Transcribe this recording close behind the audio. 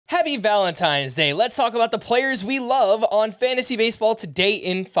Happy Valentine's Day. Let's talk about the players we love on Fantasy Baseball today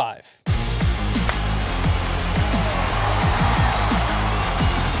in 5.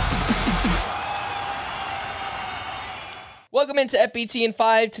 Welcome into FBT in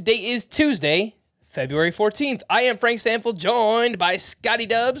 5. Today is Tuesday, February 14th. I am Frank Stanfield, joined by Scotty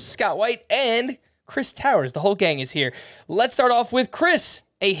Dubs, Scott White, and Chris Towers. The whole gang is here. Let's start off with Chris,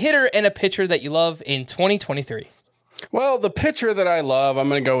 a hitter and a pitcher that you love in 2023. Well, the pitcher that I love, I'm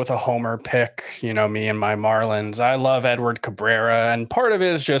going to go with a homer pick. You know, me and my Marlins. I love Edward Cabrera, and part of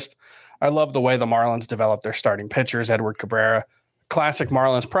it is just I love the way the Marlins develop their starting pitchers. Edward Cabrera, classic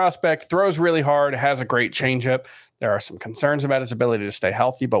Marlins prospect, throws really hard, has a great changeup. There are some concerns about his ability to stay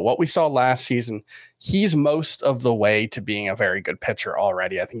healthy, but what we saw last season, he's most of the way to being a very good pitcher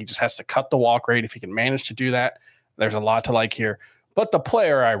already. I think he just has to cut the walk rate. If he can manage to do that, there's a lot to like here. But the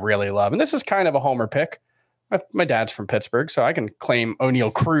player I really love, and this is kind of a homer pick. My dad's from Pittsburgh, so I can claim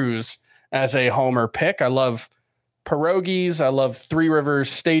Oneil Cruz as a homer pick. I love pierogies. I love Three Rivers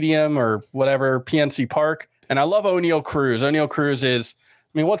Stadium or whatever, PNC Park. And I love Oneil Cruz. Oneil Cruz is,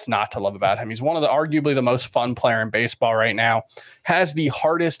 I mean, what's not to love about him? He's one of the arguably the most fun player in baseball right now. Has the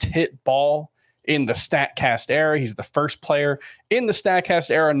hardest hit ball in the StatCast era. He's the first player in the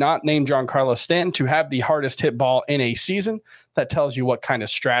StatCast era, not named Giancarlo Stanton, to have the hardest hit ball in a season. That tells you what kind of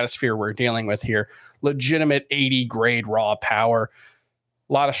stratosphere we're dealing with here. Legitimate 80 grade raw power.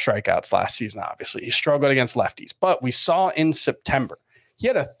 A lot of strikeouts last season, obviously. He struggled against lefties, but we saw in September, he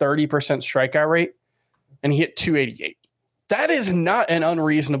had a 30% strikeout rate and he hit 288. That is not an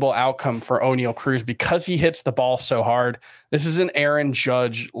unreasonable outcome for Oneil Cruz because he hits the ball so hard. This is an Aaron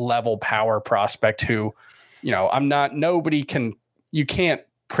Judge level power prospect who, you know, you can't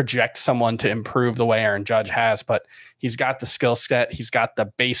project someone to improve the way Aaron Judge has, but he's got the skill set. He's got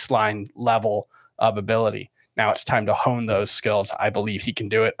the baseline level of ability. Now it's time to hone those skills. I believe he can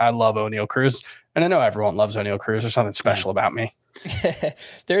do it. I love Oneil Cruz, and I know everyone loves Oneil Cruz. There's something special about me.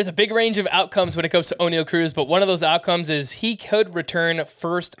 There's a big range of outcomes when it comes to Oneil Cruz, but one of those outcomes is he could return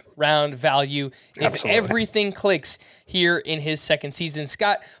first round value if Absolutely. Everything clicks here in his second season.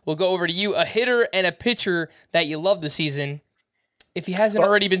 Scott, we'll go over to you, a hitter and a pitcher that you love this season, if he hasn't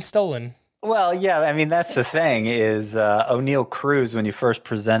already been stolen. Well, yeah, I mean, that's the thing is Oneil Cruz, when you first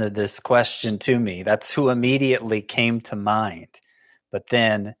presented this question to me, that's who immediately came to mind. But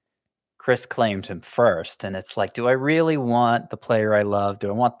then Chris claimed him first. And it's like, do I really want the player I love? Do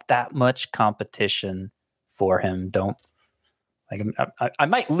I want that much competition for him? I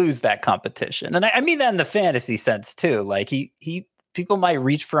might lose that competition. And I mean that in the fantasy sense too. Like people might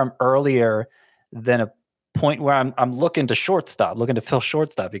reach for him earlier than a point where I'm looking to fill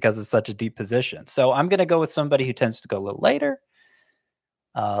shortstop because it's such a deep position. So I'm going to go with somebody who tends to go a little later,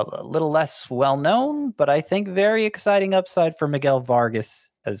 a little less well-known, but I think very exciting upside for Miguel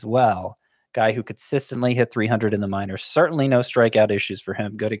Vargas as well. Guy who consistently hit 300 in the minors. Certainly no strikeout issues for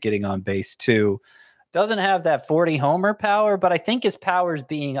him. Good at getting on base too. Doesn't have that 40 homer power, but I think his power is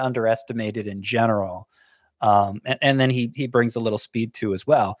being underestimated in general. And then he brings a little speed too as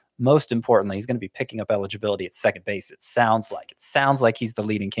well. Most importantly, he's going to be picking up eligibility at second base. It sounds like he's the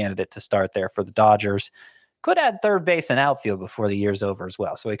leading candidate to start there for the Dodgers. Could add third base and outfield before the year's over as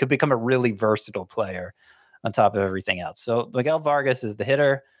well. So he could become a really versatile player on top of everything else. So Miguel Vargas is the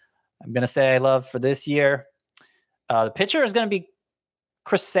hitter I'm going to say I love for this year. The pitcher is going to be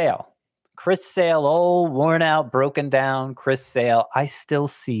Chris Sale. Chris Sale, old, worn out, broken down Chris Sale. I still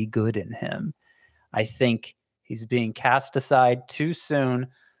see good in him. I think he's being cast aside too soon.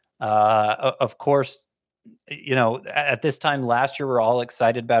 Of course, you know, at this time last year, we're all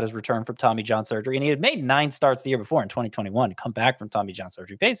excited about his return from Tommy John surgery. And he had made 9 starts the year before in 2021 to come back from Tommy John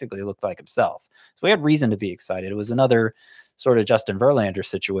surgery. Basically looked like himself. So we had reason to be excited. It was another sort of Justin Verlander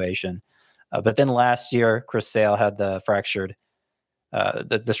situation. But then last year, Chris Sale had the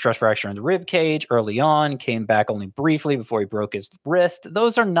stress fracture in the rib cage early on, came back only briefly before he broke his wrist.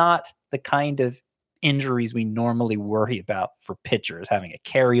 Those are not the kind of injuries we normally worry about for pitchers, having a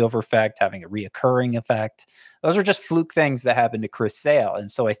carryover effect, having a reoccurring effect. Those are just fluke things that happen to Chris Sale.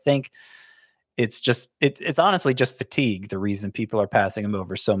 And so I think it's honestly just fatigue, the reason people are passing him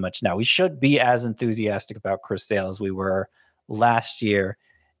over so much now. We should be as enthusiastic about Chris Sale as we were last year.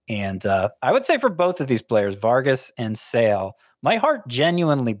 And I would say for both of these players, Vargas and Sale, my heart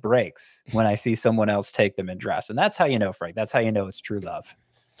genuinely breaks when I see someone else take them in drafts. And that's how you know, Frank. That's how you know it's true love.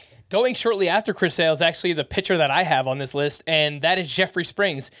 Going shortly after Chris Sale is actually the pitcher that I have on this list, and that is Jeffrey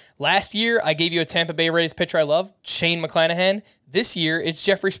Springs. Last year, I gave you a Tampa Bay Rays pitcher I love, Shane McClanahan. This year, it's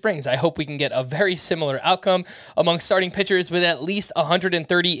Jeffrey Springs. I hope we can get a very similar outcome among starting pitchers with at least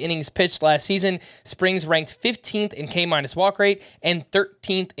 130 innings pitched last season. Springs ranked 15th in K- walk rate and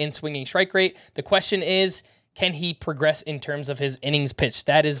 13th in swinging strike rate. The question is, can he progress in terms of his innings pitched?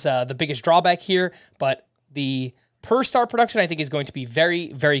 That is the biggest drawback here, but the per start production, I think, is going to be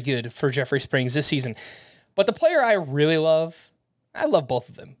very, very good for Jeffrey Springs this season. But the player I really love, I love both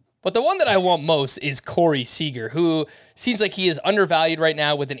of them. But the one that I want most is Corey Seager, who seems like he is undervalued right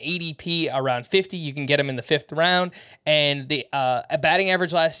now with an ADP around 50. You can get him in the 5th round. And the batting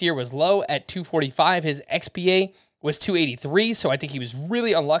average last year was low at 245. His XPA was 283, so I think he was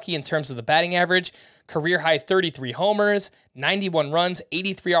really unlucky in terms of the batting average. Career high 33 homers, 91 runs,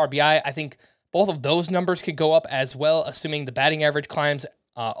 83 RBI. I think both of those numbers could go up as well, assuming the batting average climbs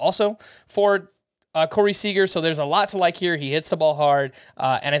also for Corey Seager. So there's a lot to like here. He hits the ball hard,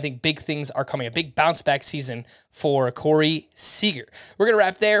 and I think big things are coming. A big bounce-back season for Corey Seager. We're going to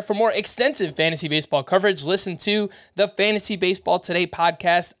wrap there. For more extensive fantasy baseball coverage, listen to the Fantasy Baseball Today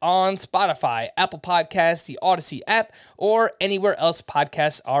podcast on Spotify, Apple Podcasts, the Audacy app, or anywhere else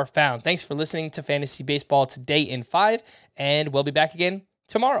podcasts are found. Thanks for listening to Fantasy Baseball Today in 5, and we'll be back again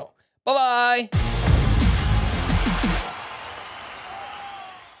tomorrow. Bye-bye.